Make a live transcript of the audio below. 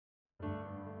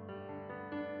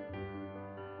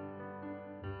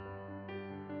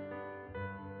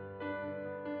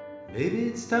Maybe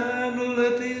it's time to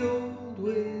let the old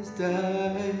ways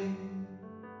die.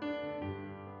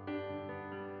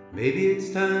 Maybe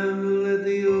it's time to let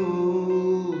the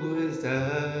old ways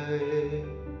die.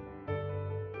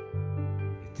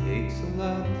 It takes a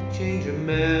lot to change a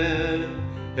man.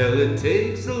 Hell, it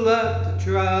takes a lot to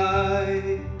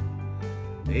try.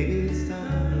 Maybe it's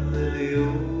time to let the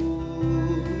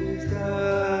old ways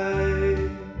die.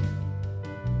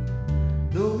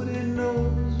 Nobody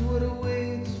knows what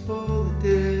awaits for the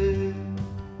dead.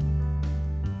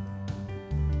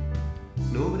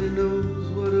 Nobody knows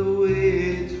what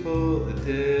awaits for the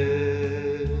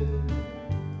dead.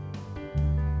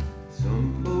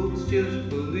 Some folks just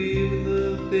believe in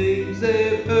the things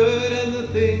they've heard and the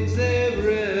things they've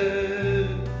read.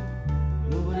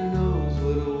 Nobody knows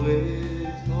what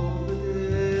awaits for the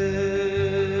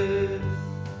dead.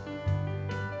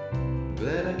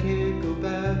 Glad I can't go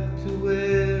back to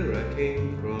where I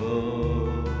came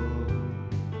from.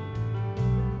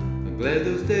 I'm glad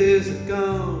those days are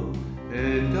gone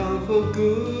and gone for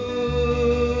good.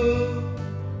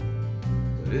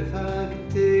 But if I could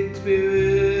take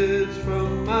spirits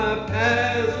from my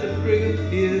past and bring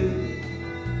them here,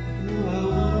 no I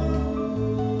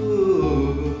would,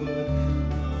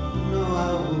 no I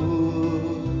would.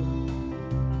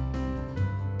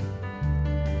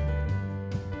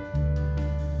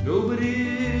 Nobody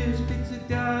speaks of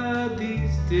God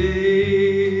these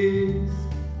days.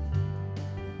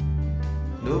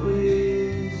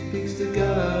 Nobody speaks to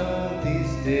God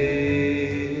these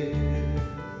days.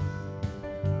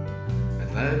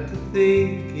 I'd like to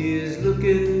think He's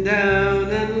looking down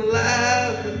and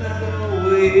laughing at our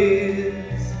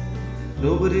ways.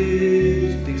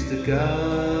 Nobody speaks to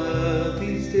God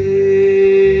these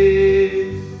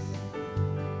days.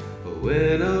 But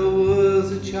when I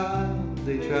was a child,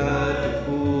 they tried to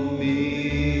fool me.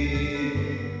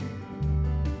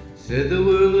 Said the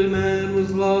worldly man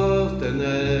was lost and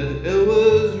that hell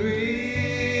was real.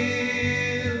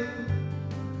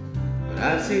 But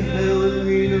I've seen hell in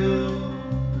Reno,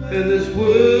 and this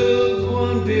world's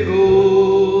one big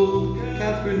old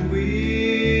Catherine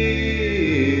wheel,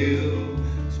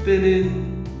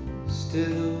 spinning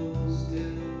still,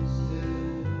 still, still.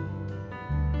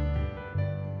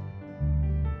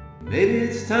 Maybe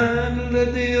it's time to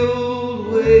let the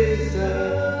old ways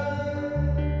die.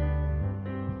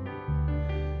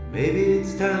 Maybe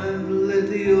it's time to let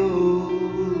the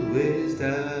old ways die.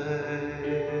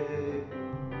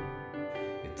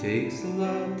 It takes a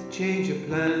lot to change your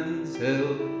plans,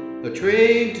 hell, a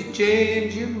train to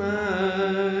change your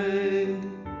mind.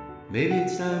 Maybe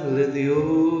it's time to let the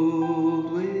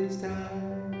old ways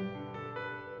die.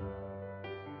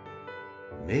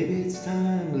 Maybe it's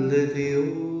time to let the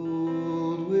old